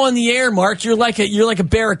time you go on the air, Mark, you're like a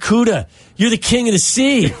barracuda. You're the king of the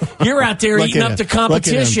sea. You're out there eating up the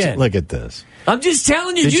competition. Look at this. I'm just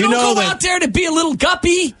telling you, you don't go out there to be a little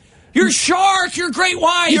guppy. You're a shark. You're a great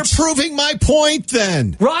white. You're proving my point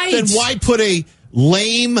then. Right. Then why put a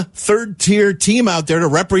lame third-tier team out there to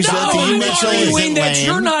represent the arguing that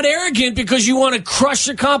you're not arrogant because you want to crush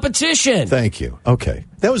the competition. Thank you. Okay.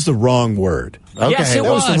 That was the wrong word. Okay. Yes, it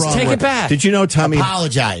was. Take it back. Did you know, Tommy?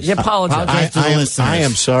 Apologize. You apologize. I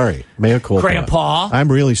am sorry. Mea culpa. Grandpa.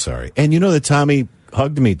 I'm really sorry. And you know that Tommy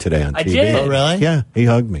hugged me today on TV. I did. Oh, really? Yeah, he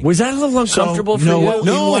hugged me. Was that a little uncomfortable for you?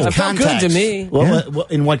 No. It felt good to me.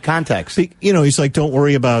 In what context? He's like, don't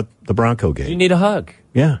worry about the Bronco game. You need a hug.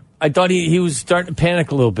 Yeah. I thought he was starting to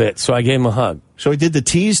panic a little bit, so I gave him a hug. So I did the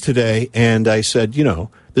tease today, and I said,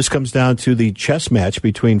 this comes down to the chess match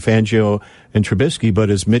between Fangio and Trubisky,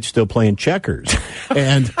 but is Mitch still playing checkers?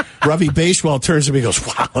 And Ravi Basewell turns to me and goes,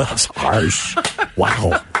 wow, that's harsh.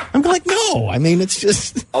 Wow. I'm like, no. I mean, it's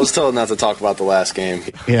just... I was told not to talk about the last game.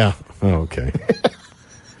 Yeah. Oh, okay.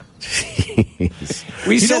 Jeez.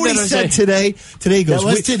 We said what he said today? Today he goes, that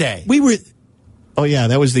was today. We were... Oh, yeah,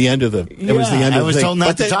 that was the end of the... It was the end of the thing. Told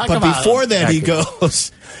not to talk but about before it. that, he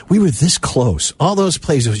goes, we were this close. All those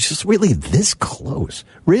plays, it was just really this close.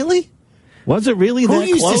 Really? Was it really that close?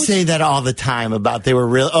 Who used to say that all the time about they were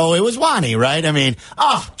real? Oh, it was Wani, right? I mean,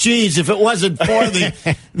 geez, if it wasn't for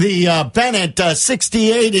the Bennett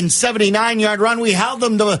 68 and 79-yard run, we held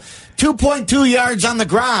them to 2.2 yards on the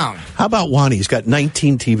ground. How about Wani? He's got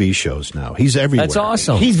 19 TV shows now. He's everywhere. That's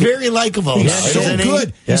awesome. He's very likable. He's so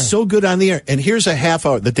good. Yeah. He's so good on the air. And here's a half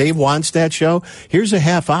hour. The Dave Wannstedt show, here's a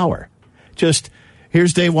half hour.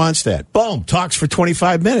 Here's Dave Wannstedt. Boom. Talks for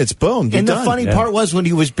 25 minutes. Boom. And the funny part was when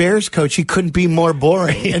he was Bears coach, he couldn't be more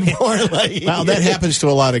boring and more like... Well, that happens to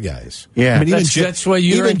a lot of guys. Yeah. I mean, that's why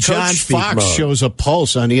you're even in John coach speak Fox mode. shows a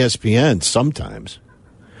pulse on ESPN sometimes.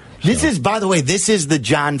 This is, by the way, the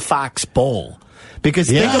John Fox Bowl. Because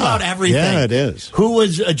think about everything. Yeah, it is. Who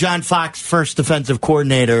was John Fox first defensive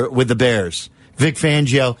coordinator with the Bears? Vic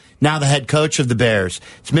Fangio, now the head coach of the Bears.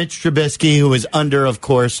 It's Mitch Trubisky, who is under, of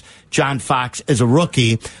course, John Fox as a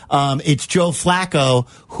rookie. It's Joe Flacco,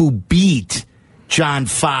 who beat John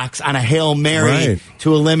Fox on a Hail Mary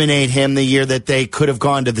to eliminate him the year that they could have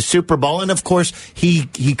gone to the Super Bowl. And, of course, he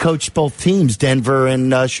coached both teams, Denver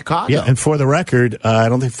and Chicago. Yeah, and for the record, I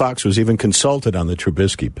don't think Fox was even consulted on the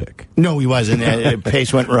Trubisky pick. No, he wasn't.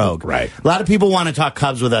 Pace went rogue. Right. A lot of people want to talk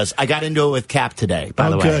Cubs with us. I got into it with Cap today, by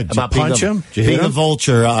the way. Good. About Did you punch him? Did you hit being him? a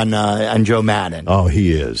vulture on Joe Maddon. Oh,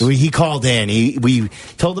 he is. He called in. We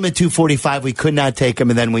told him at 2:45 we could not take him,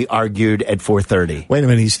 and then we argued at 4:30. Wait a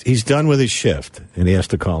minute. He's done with his shift, and he has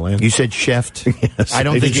to call in. You said shift? Yes. I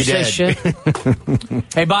don't think you did.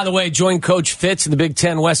 Hey, by the way, join Coach Fitz and the Big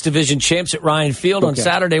Ten West Division champs at Ryan Field on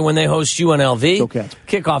Saturday when they host UNLV.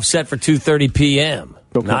 Kickoff set for 2:30 p.m.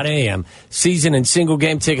 Not a.m. Season and single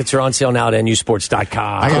game tickets are on sale now at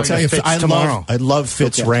nusports.com. I got to tell you, I love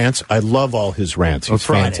Fitz rants. I love all his rants. He's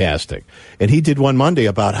fantastic. And he did one Monday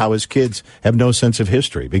about how his kids have no sense of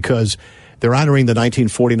history because they're honoring the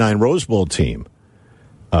 1949 Rose Bowl team.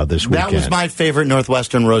 This weekend. That was my favorite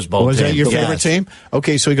Northwestern Rose Bowl team. Was that your favorite team?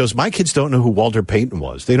 Okay, so he goes, my kids don't know who Walter Payton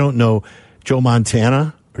was. They don't know Joe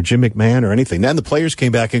Montana or Jim McMahon or anything. Then the players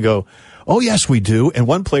came back and go, oh, yes, we do. And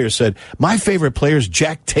one player said, my favorite player is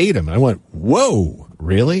Jack Tatum. And I went, whoa,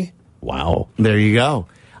 really? Wow. There you go.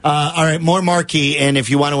 All right, more Marquee, and if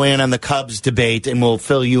you want to weigh in on the Cubs debate, and we'll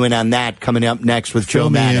fill you in on that coming up next with Joe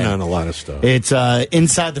Maddon. Fill me in on a lot of stuff. It's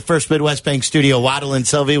inside the First Midwest Bank studio, Waddle and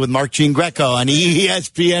Sylvie with Mark Giangreco on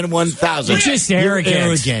ESPN 1000. You're just arrogant. You're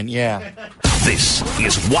arrogant, yeah. This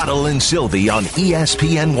is Waddle and Sylvie on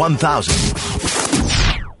ESPN 1000.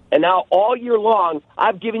 And now all year long,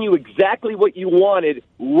 I've given you exactly what you wanted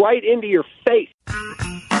right into your face.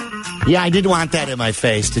 Yeah, I did want that in my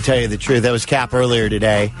face, to tell you the truth. That was Cap earlier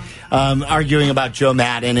today, arguing about Joe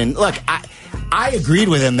Maddon. And look, I agreed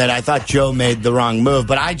with him that I thought Joe made the wrong move,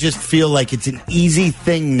 but I just feel like it's an easy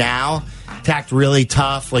thing now to act really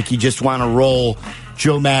tough, like you just want to roll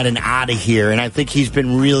Joe Maddon out of here. And I think he's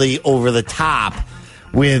been really over the top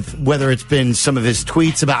with whether it's been some of his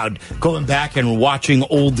tweets about going back and watching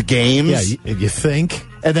old games. Yeah, you think?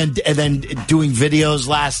 And then doing videos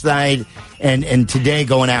last night and today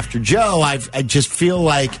going after Joe. I just feel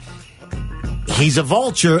like he's a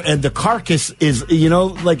vulture and the carcass is,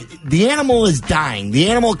 like the animal is dying. The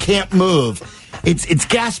animal can't move. It's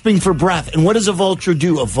gasping for breath. And what does a vulture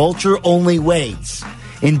do? A vulture only waits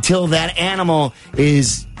until that animal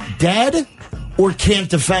is dead or can't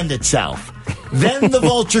defend itself. Then the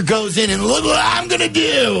vulture goes in and look what I'm going to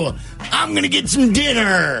do. I'm going to get some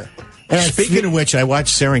dinner. And speaking of which, I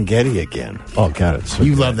watched Serengeti again. Oh, God, it's so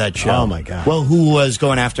You good. love that show. Oh, my God. Well, who was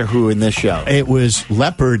going after who in this show? It was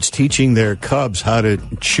leopards teaching their cubs how to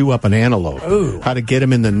chew up an antelope. Ooh. How to get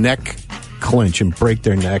them in the neck clinch and break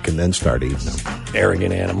their neck and then start eating them.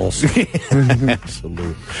 Arrogant animals.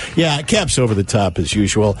 Absolutely. Yeah, Cap's over the top as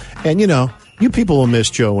usual. And, you people will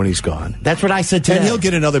miss Joe when he's gone. That's what I said today. And he'll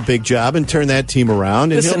get another big job and turn that team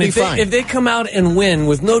around, and Listen, he'll be fine. If they come out and win,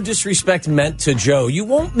 with no disrespect meant to Joe, you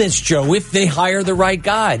won't miss Joe if they hire the right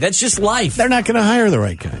guy. That's just life. They're not going to hire the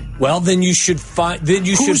right guy. Well, then you should find.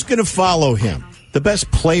 Who's going to follow him? The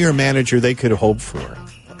best player manager they could hope for.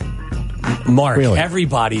 Mark, Really?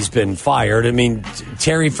 Everybody's been fired. I mean,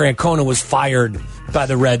 Terry Francona was fired by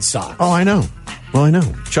the Red Sox. Oh, I know. Well, I know.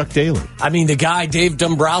 Chuck Daly. I mean, the guy, Dave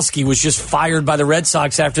Dombrowski, was just fired by the Red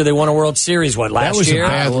Sox after they won a World Series, last year? That was a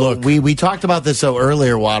bad look. We talked about this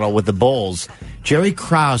earlier, Waddle, with the Bulls. Jerry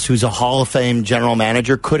Krause, who's a Hall of Fame general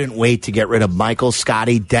manager, couldn't wait to get rid of Michael,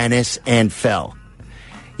 Scotty, Dennis, and Phil.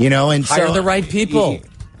 And hire the right people.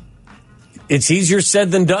 It's easier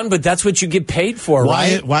said than done, but that's what you get paid for,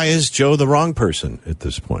 right? Why is Joe the wrong person at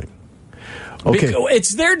this point? Okay.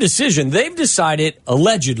 It's their decision. They've decided,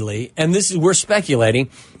 allegedly, and we're speculating,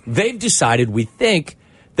 they've decided, we think,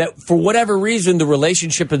 that for whatever reason, the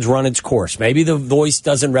relationship has run its course. Maybe the voice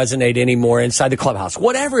doesn't resonate anymore inside the clubhouse.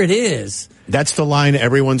 Whatever it is. That's the line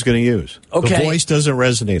everyone's going to use. Okay. The voice doesn't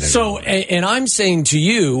resonate anymore. So, and I'm saying to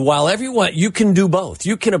you, while you can do both.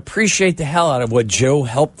 You can appreciate the hell out of what Joe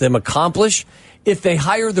helped them accomplish. If they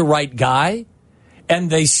hire the right guy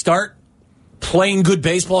and they start playing good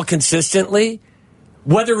baseball consistently,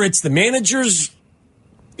 whether it's the managers,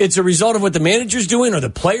 it's a result of what the manager's doing, or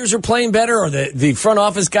the players are playing better, or the front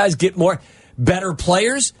office guys get better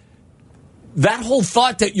players, that whole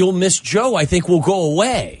thought that you'll miss Joe, I think, will go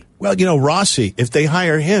away. Well, Rossi, if they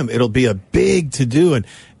hire him, it'll be a big to-do, and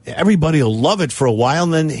everybody will love it for a while,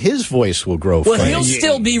 and then his voice will grow. Well, he'll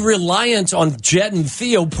still be reliant on Jed and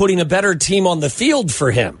Theo putting a better team on the field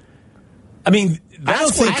for him. I mean,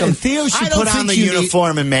 Theo should put on the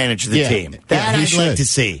uniform and manage the team. That I'd like to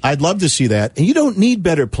see. I'd love to see that. And you don't need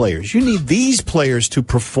better players. You need these players to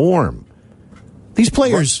perform. These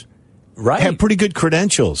players have pretty good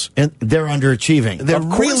credentials, and they're underachieving. They're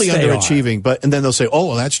really underachieving. And then they'll say, "Oh,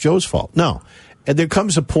 well, that's Joe's fault." No, and there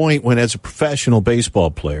comes a point when, as a professional baseball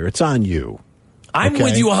player, it's on you. I'm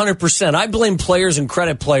with you 100%. I blame players and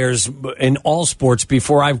credit players in all sports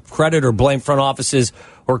before I credit or blame front offices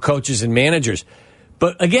or coaches and managers.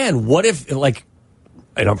 But again, what if,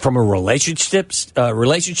 from a relationship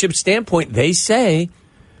standpoint, they say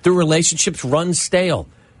the relationships run stale.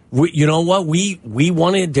 You know what? We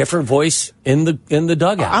want a different voice in the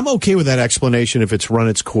dugout. I'm okay with that explanation if it's run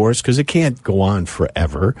its course, because it can't go on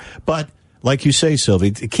forever. But like you say,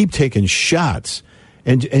 Sylvie, to keep taking shots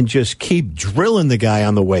and just keep drilling the guy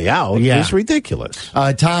on the way out is ridiculous.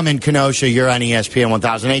 Tom in Kenosha, you're on ESPN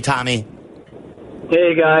 1000. Hey, Tommy.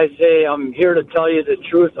 Hey, guys. Hey, I'm here to tell you the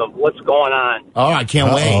truth of what's going on. Oh, I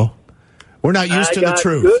can't wait. We're not used to the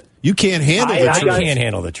truth. You can't handle the truth. You can't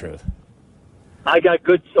handle the truth. I got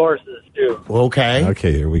good sources, too. Okay.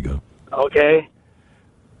 Okay, here we go. Okay.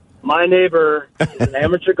 My neighbor is an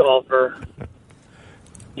amateur golfer.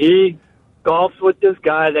 He golfs with this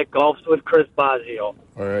guy that golfs with Chris Bosio.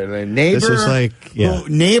 All right, a neighbor. This is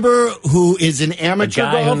neighbor who is an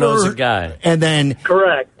amateur golfer. Who knows a guy. And then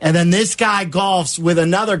correct. And then this guy golfs with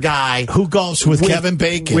another guy who golfs with Kevin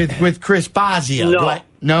Bacon with Chris Bosio.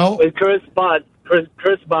 No, with Chris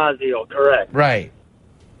Bosio. Correct. Right.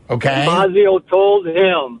 Okay. And Bosio told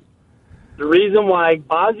him the reason why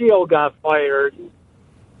Bosio got fired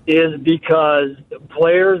is because the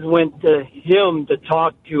players went to him to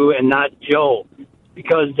talk to and not Joe,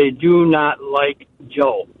 because they do not like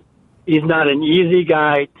Joe. He's not an easy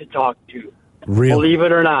guy to talk to. Really? Believe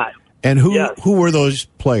it or not. And who were those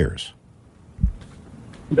players?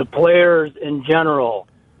 The players in general.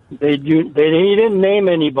 He didn't name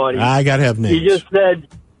anybody. I got to have names. He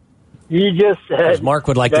just said. Mark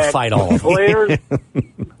would like to fight all of them. Players.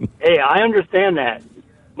 Hey, I understand that,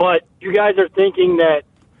 but you guys are thinking that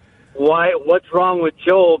what's wrong with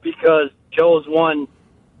Joe because Joe's won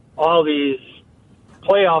all these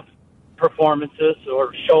playoff performances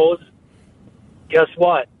or shows. Guess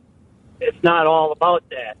what? It's not all about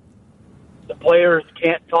that. The players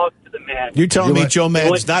can't talk to the man. You're telling me Joe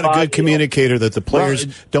Maddon's not a good communicator, that the players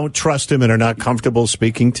don't trust him and are not comfortable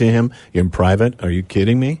speaking to him in private? Are you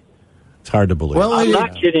kidding me? It's hard to believe. Well, I'm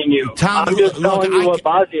not kidding you. Tom, I'm just telling you what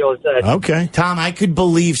Bosio said. Okay. Tom, I could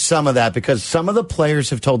believe some of that because some of the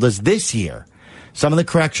players have told us this year Some of the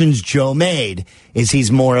corrections Joe made is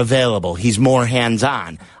he's more available. He's more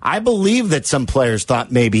hands-on. I believe that some players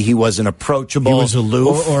thought maybe he wasn't approachable. He was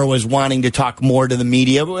aloof. Or was wanting to talk more to the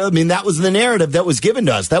media. I mean, that was the narrative that was given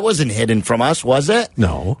to us. That wasn't hidden from us, was it?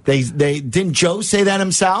 No. They didn't Joe say that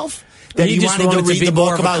himself? That he just wanted to read the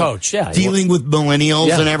book about coach. Yeah, dealing with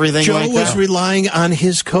millennials and everything Joe like that. was relying on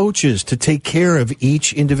his coaches to take care of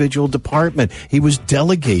each individual department. He was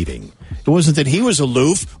delegating. It wasn't that he was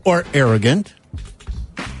aloof or arrogant.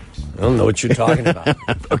 I don't know what you're talking about.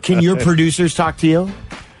 Can your producers talk to you?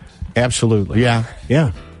 Absolutely. Yeah.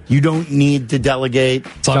 Yeah. You don't need to delegate.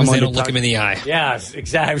 As long as they don't look him in the eye. Yeah,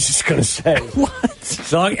 exactly. I was just going to say.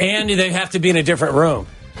 What? And they have to be in a different room.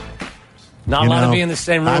 Not allowed to be in the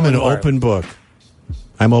same room. I'm an open book.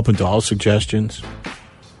 I'm open to all suggestions.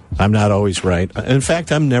 I'm not always right. In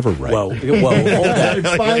fact, I'm never right. Well, hold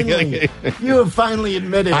that. You have finally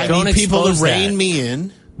admitted it. I need people to rein me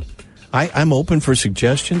in. I'm open for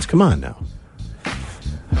suggestions. Come on now.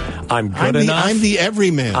 I'm good enough. I'm the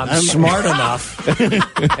everyman. I'm smart enough.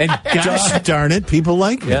 And gosh darn it, people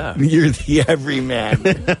like me. Yeah. You're the everyman.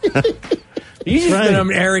 You just been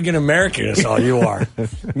an arrogant American is all you are.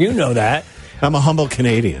 You know that. I'm a humble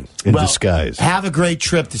Canadian in disguise. Have a great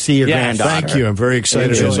trip to see your granddaughter. Thank you. I'm very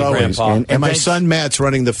excited as always. And my son Matt's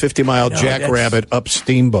running the 50-mile Jackrabbit up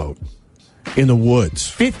Steamboat in the woods.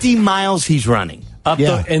 50 miles he's running.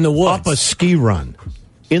 In the woods. Up a ski run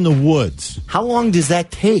in the woods. How long does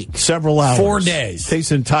that take? Several hours. 4 days.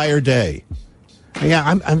 Takes an entire day.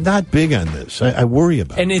 Yeah, I'm not big on this. I worry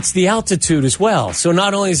about it. And it's the altitude as well. So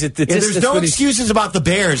not only is it the distance. There's no excuses about the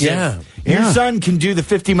bears. Yeah. Your son can do the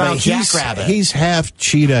 50-mile Jackrabbit. He's half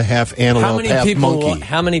cheetah, half antelope, half monkey.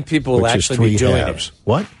 How many people will actually be doing it?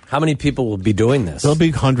 What? How many people will be doing this? There'll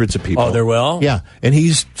be hundreds of people. Oh, there will? Yeah. And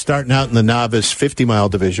he's starting out in the novice 50-mile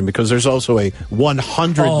division because there's also a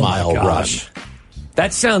 100-mile run.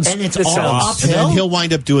 That sounds... And it's all uphill? And then he'll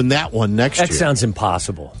wind up doing that one next year. That sounds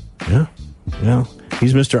impossible. Yeah. Yeah.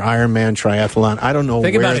 He's Mr. Ironman Triathlon. I don't know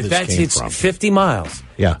Think where about it. this came It's from. 50 miles.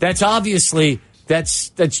 Yeah. That's obviously... That's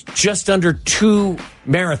just under 2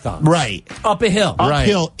 marathons. Right. Up a hill.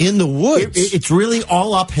 Uphill in the woods. It's really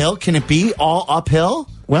all uphill. Can it be all uphill?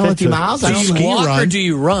 Well, 50 miles? Do you walk or do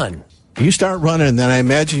you run? You start running, and then I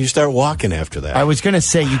imagine you start walking after that. I was going to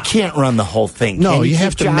say, you can't run the whole thing. No, you keep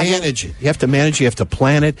have to jogging? manage it. You have to manage it. You have to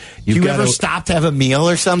plan it. Do you ever stop to have a meal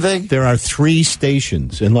or something? There are 3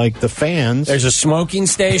 stations, and like the fans... There's a smoking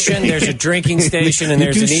station, there's a drinking station, and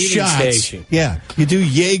there's an eating station. Yeah, you do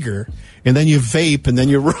Jaeger, and then you vape, and then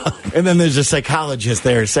you run. And then there's a psychologist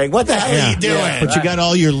there saying, what the hell are you doing? Yeah. But you got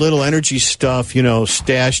all your little energy stuff,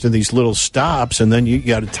 stashed in these little stops, and then you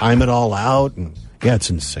got to time it all out. And yeah,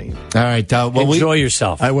 it's insane. All right. Enjoy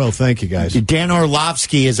yourself. I will. Thank you, guys. Dan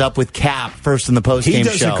Orlovsky is up with Cap first in the postgame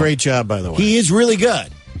show. He does a great job, by the way. He is really good.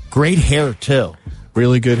 Great hair, too.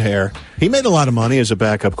 Really good hair. He made a lot of money as a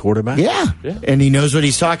backup quarterback. Yeah. And he knows what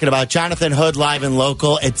he's talking about. Jonathan Hood live and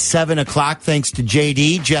local at 7 o'clock. Thanks to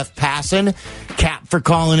JD, Jeff Passan, Cap for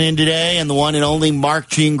calling in today, and the one and only Mark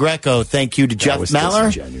Giangreco. Thank you to Jeff Meller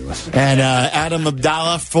and Adam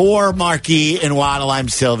Abdallah for Markey and Waddle. I'm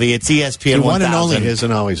Sylvie. It's ESPN 1000. The one and only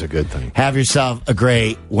isn't always a good thing. Have yourself a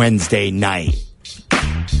great Wednesday night.